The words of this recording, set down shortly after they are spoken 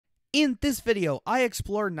In this video, I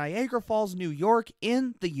explore Niagara Falls, New York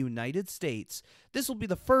in the United States. This will be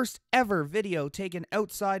the first ever video taken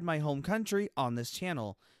outside my home country on this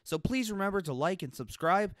channel. So please remember to like and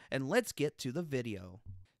subscribe, and let's get to the video.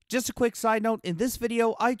 Just a quick side note, in this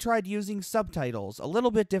video, I tried using subtitles, a little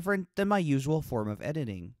bit different than my usual form of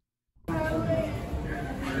editing.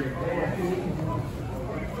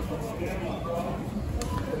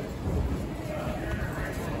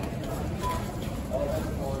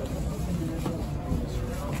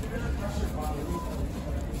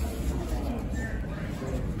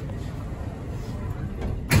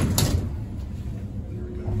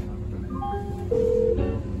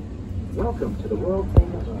 Welcome to the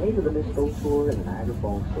world-famous Way to the Mist boat tour in the Niagara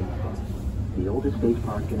Falls State Park, the oldest state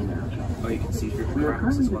park in America. Oh, you can see through the We are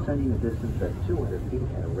cracks currently as well. descending a distance of 200 feet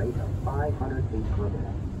at a rate of 500 feet per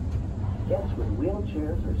minute. Guests with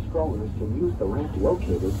wheelchairs or strollers can use the ramp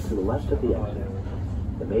located to the left of the exit.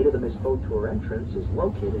 The Way to the Mist boat tour entrance is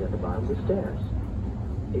located at the bottom of the stairs.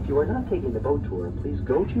 If you are not taking the boat tour, please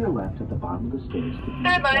go to your left at the bottom of the stairs.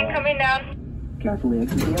 Third line coming down. Carefully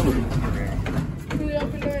exit the elevator. Can we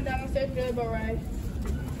open door down the stairs to the boat ride?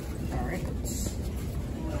 Alright.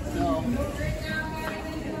 So.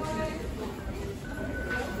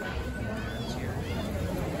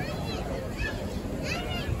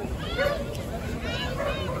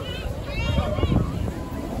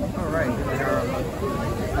 Alright, here we are.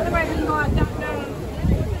 Otherwise, we can go out down.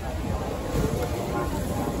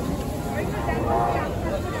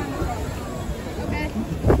 Okay.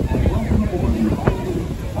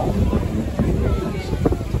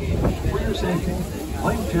 For your safety,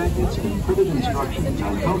 life jackets and printed instructions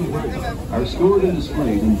on how to wear them are stored and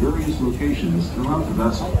displayed in various locations throughout the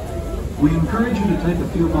vessel. We encourage you to take a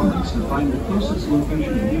few moments to find the closest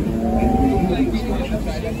location to you and review the instructions.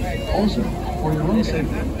 Also, for your own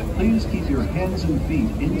safety, please keep your hands and feet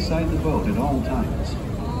inside the boat at all times.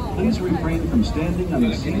 Please refrain from standing on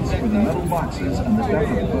the seats or the metal boxes on the deck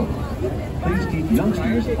of the boat. Please keep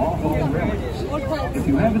youngsters off of the railings. If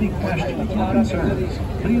you have any questions or concerns,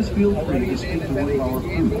 please feel free to speak to one of our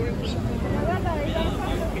crew members.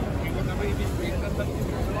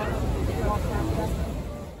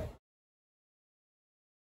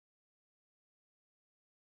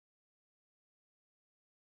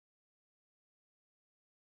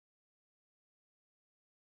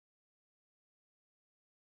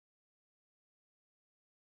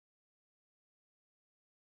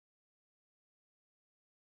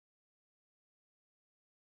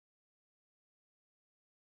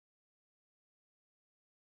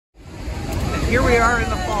 Here we are in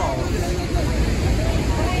the falls.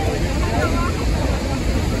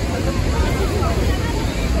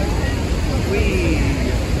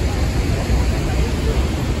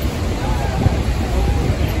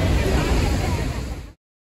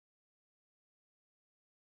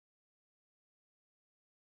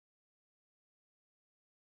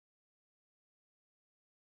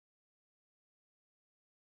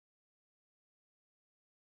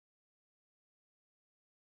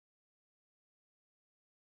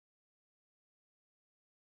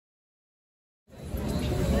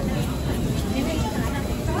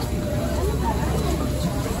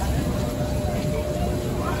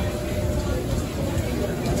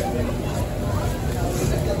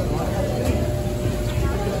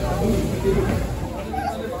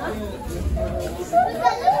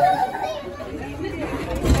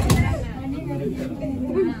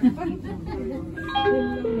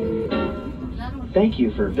 Thank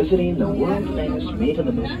you for visiting the world-famous Way to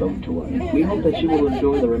the Mist boat tour. We hope that you will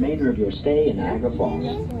enjoy the remainder of your stay in Niagara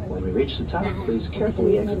Falls. When we reach the top, please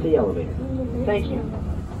carefully exit the elevator. Thank you.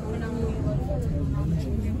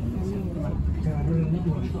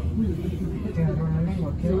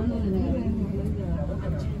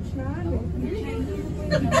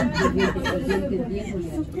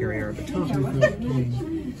 Here we are at the top.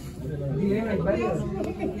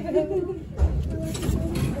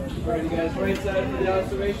 Alright, you guys, right side for the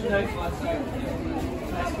observation deck, left side.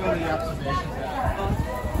 Let's go to the observation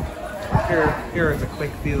deck. Here is a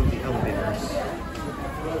quick view of the elevators.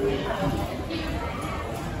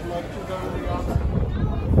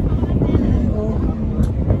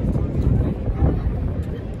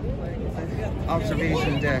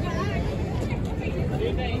 Observation deck.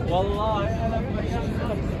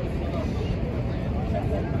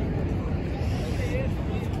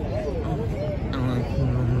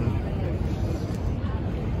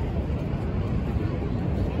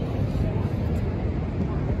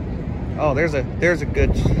 Oh, there's a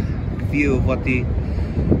good view of what the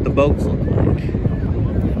boats look like.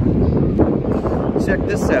 Check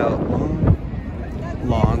this out.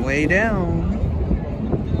 Long way down.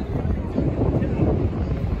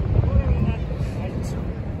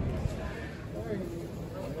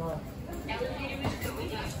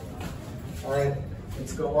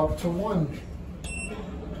 up to 1.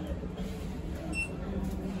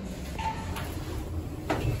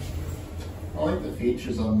 I like the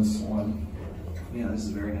features on this one. Yeah, this is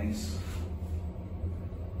very nice.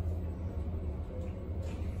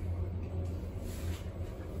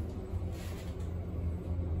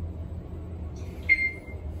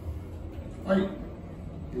 Alright,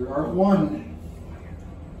 you're at 1.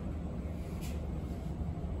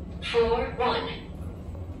 Floor 1.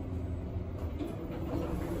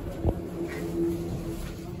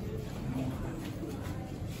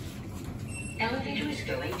 Elevator is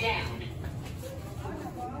going down.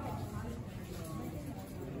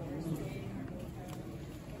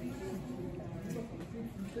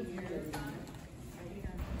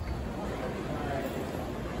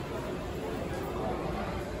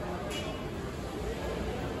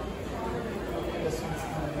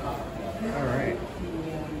 All right.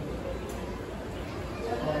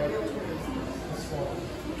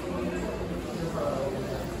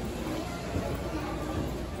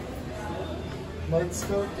 Let's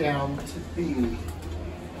go down to B.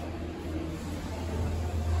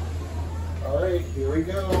 Alright, here we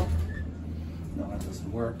go. No, that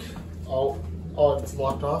doesn't work. Oh, it's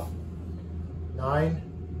locked off. 9.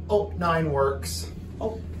 Oh, 9 works.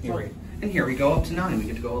 Oh, here we go up to 9. We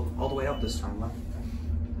get to go all the way up this time, huh?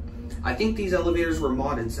 I think these elevators were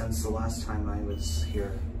modded since the last time I was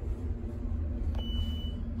here.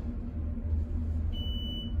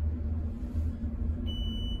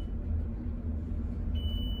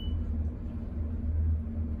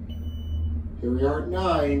 Here we are at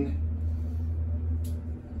 9.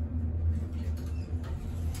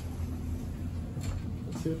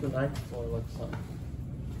 Let's see what the 9th floor looks like.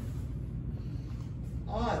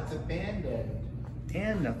 Ah, it's abandoned.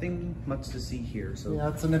 And nothing much to see here, so Yeah,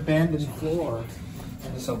 it's an abandoned floor.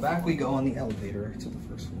 so back we go on the elevator to the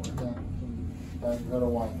first floor. Yeah, I'm gonna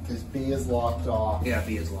want, because B is locked off. Yeah,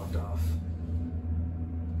 B is locked off.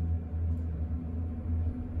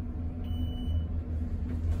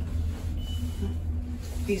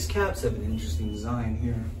 These cabs have an interesting design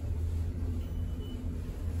here.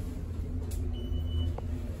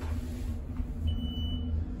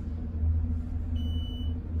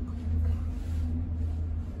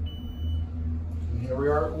 And here we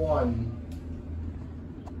are at 1.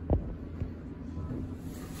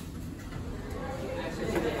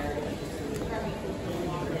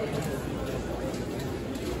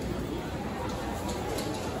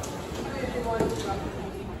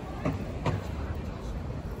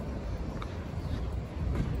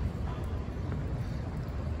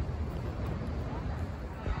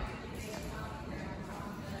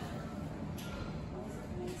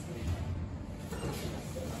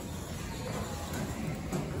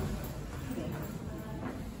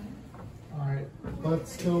 Alright,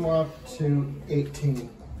 let's go up to 18.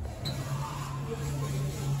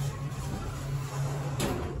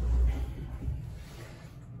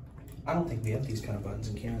 I don't think we have these kind of buttons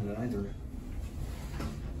in Canada either.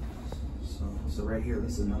 So right here,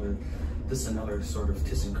 this is another sort of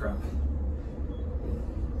ThyssenKrupp.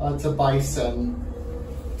 It's a bison.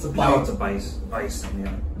 It's a No, bison. it's a bison,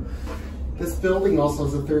 yeah. This building also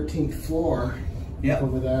has a 13th floor. Yeah.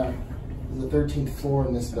 Over there. There's a 13th floor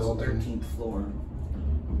in this That's the building. 13th floor.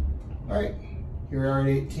 Alright, here we are at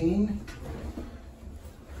 18.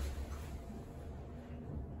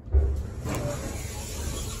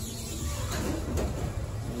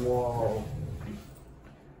 Whoa.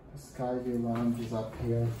 The Skyview Lounge is up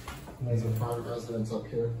here. And there's a private residence up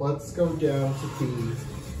here. Let's go down to B.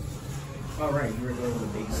 All right, here we go to the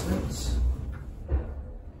basement.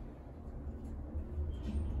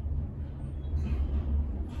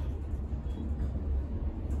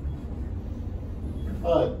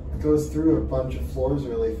 It goes through a bunch of floors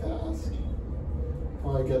really fast.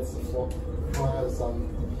 Probably gets the floor. Probably has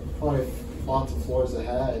probably lots of floors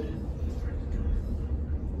ahead.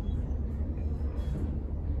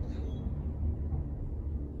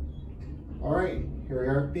 All right, here we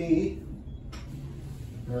are at B.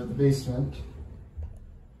 We're at the basement.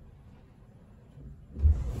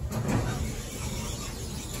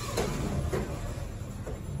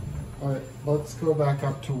 All right, let's go back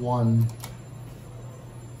up to 1.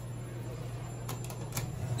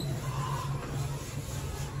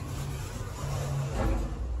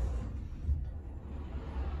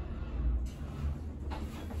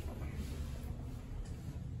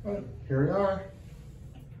 All right, here we are.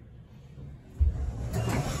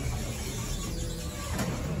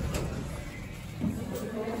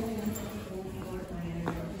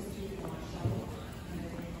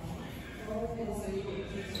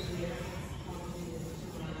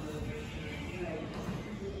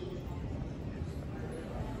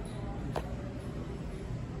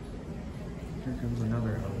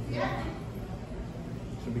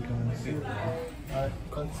 Should be coming soon. Alright,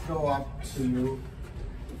 let's go up to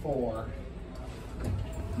 4.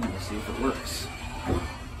 Let's see if it works.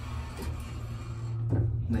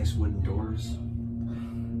 Nice wooden doors.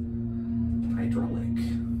 Hydraulic.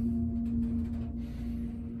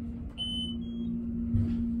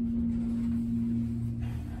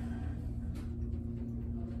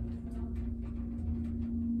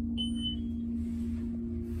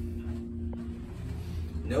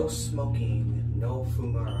 No smoking, no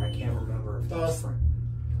fumar. I can't remember if that's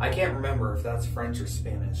I can't remember if that's French or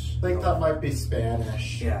Spanish. I think that might be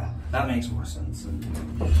Spanish. Yeah, that makes more sense.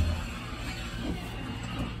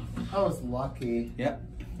 I was lucky. Yep.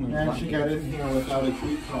 Managed to get in here without a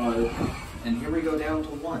key card. And here we go down to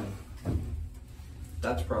 1.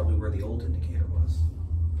 That's probably where the old indicator was.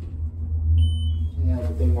 Yeah,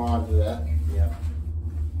 but they wanted it. Yeah.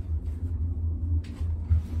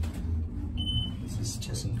 This is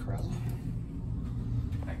ThyssenKrupp.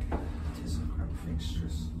 ThyssenKrupp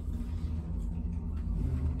fixtures.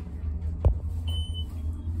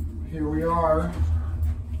 Here we are.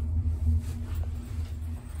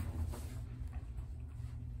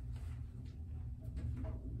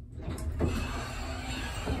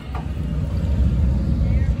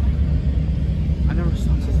 I never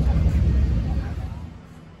saw this.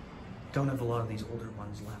 Don't have a lot of these older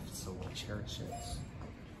ones left, so we'll cherish it.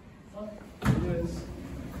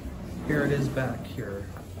 Here it is back here.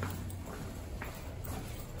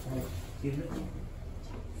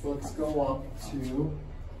 So let's go up to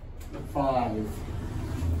 5.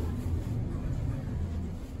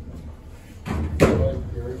 Good,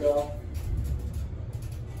 here we go.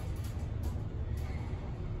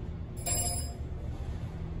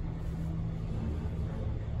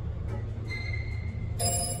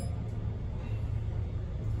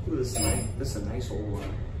 Ooh, this is a nice old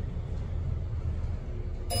one.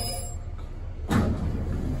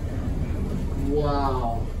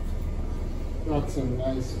 Wow. That's a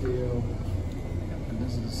nice view. And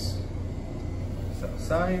this is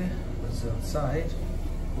outside. This is outside.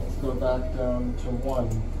 Let's go back down to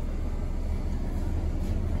 1.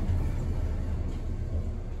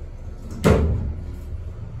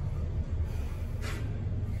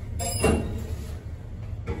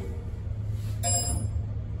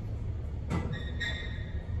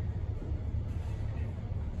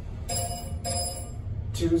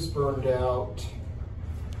 Two's burned out.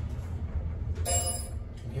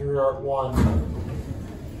 Here we are at 1.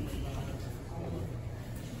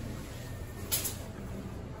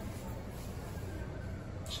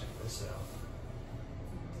 Check this out.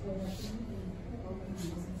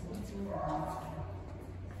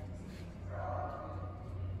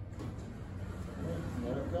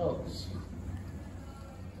 There it goes.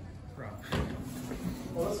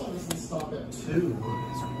 Well, this one doesn't stop at 2.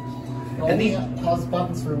 And these pause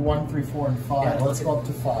buttons for 1, 3, 4, and 5. Yeah, Let's go up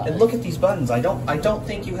to 5. And look at these buttons. I don't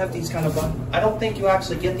think you have these kind of buttons. I don't think you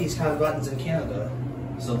actually get these kind of buttons in Canada.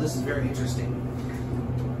 So this is very interesting.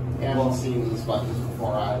 I haven't seen these buttons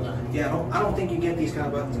before either. Yeah, I don't think you get these kind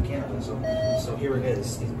of buttons in Canada. So here it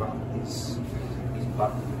is. These buttons.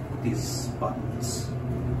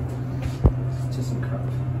 ThyssenKrupp.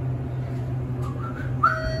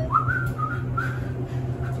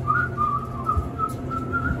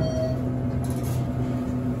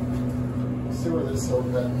 See where this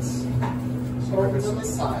opens. So over to the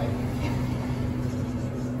side.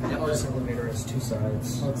 Yep, this elevator has 2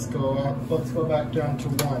 sides. Let's go up. Let's go back down to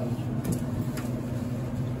 1.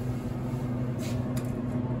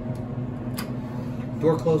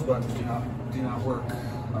 Door close buttons do not work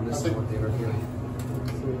on this elevator here.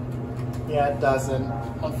 Yeah, it doesn't.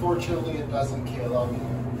 Unfortunately, it doesn't, Caleb. I'm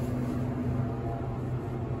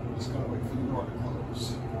just gonna wait for the door to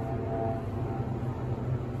close.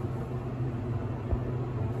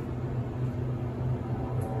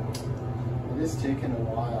 It is taking a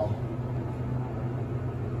while.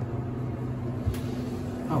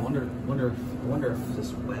 I wonder if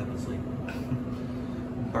this web is like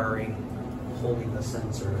holding the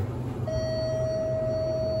sensor.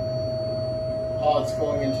 Oh, it's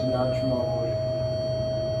going into nudge mode.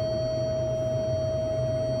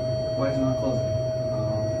 Why is it not closing?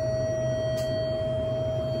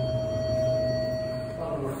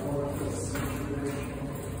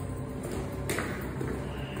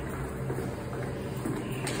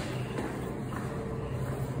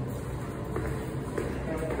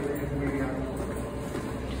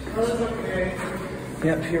 Okay.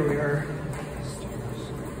 Yep, here we are.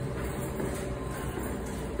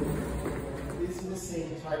 These are the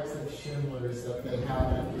same types of shimlers that they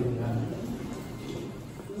had at the.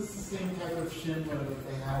 This is the same type of shimler that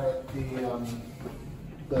they had at the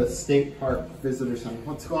the state park visitor center.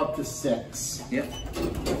 Let's go up to 6. Yep.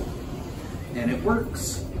 And it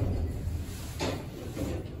works.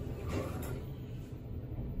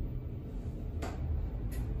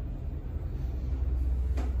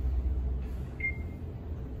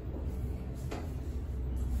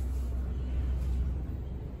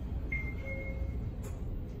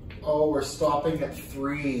 Oh, we're stopping at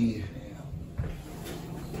 3.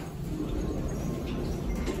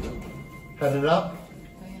 Headed up?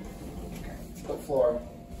 What floor?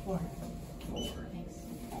 4.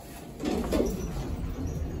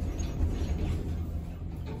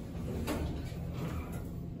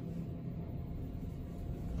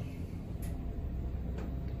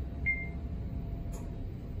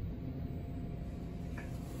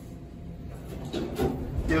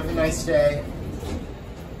 You have a nice day.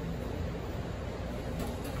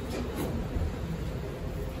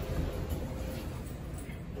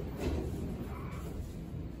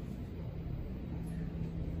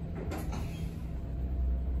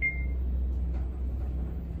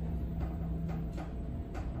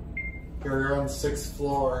 You're on 6th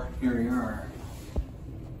floor. Here we are.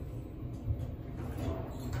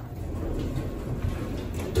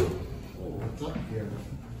 Oh, what's up here?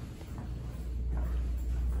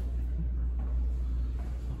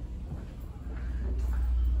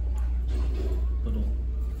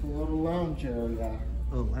 A little lounge area.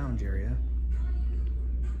 Little lounge area.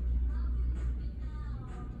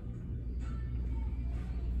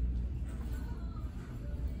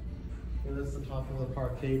 This is the top of the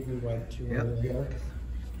parkade we went to Yep. earlier.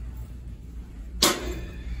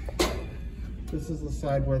 This is the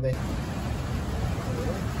side where they...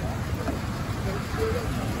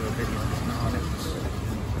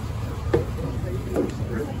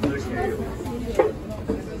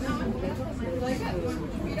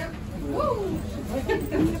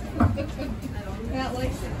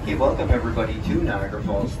 Okay, welcome everybody to Niagara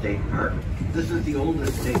Falls State Park. This is the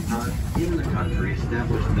oldest state park in the country,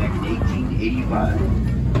 established back in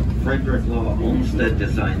 1885. Frederick Law Olmsted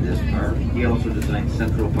designed this park. He also designed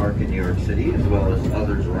Central Park in New York City, as well as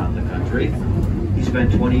others around the country. He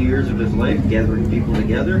spent 20 years of his life gathering people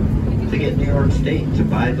together to get New York State to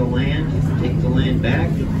buy the land, take the land back,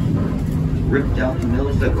 rip down the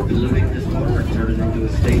mills that were polluting this water, and turn it into a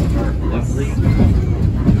state park. Luckily,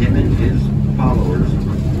 him and his followers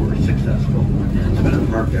were successful, and it's been a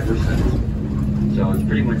park ever since. So it's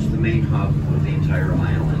pretty much the main hub of the entire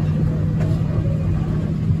island.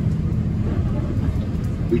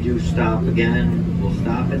 We do stop again. We'll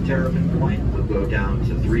stop at Terrapin Point. We'll go down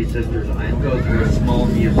to Three Sisters Island, go through a small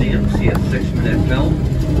museum, see a 6-minute film,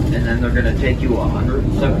 and then they're going to take you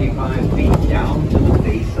 175 feet down to the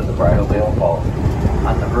base of the Bridal Veil Falls.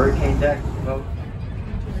 On the hurricane deck, folks.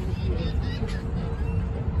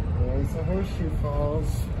 There's the Horseshoe Falls.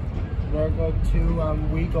 We're going to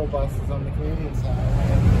Weagle buses on the Canadian side.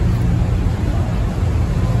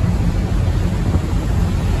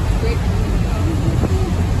 Great.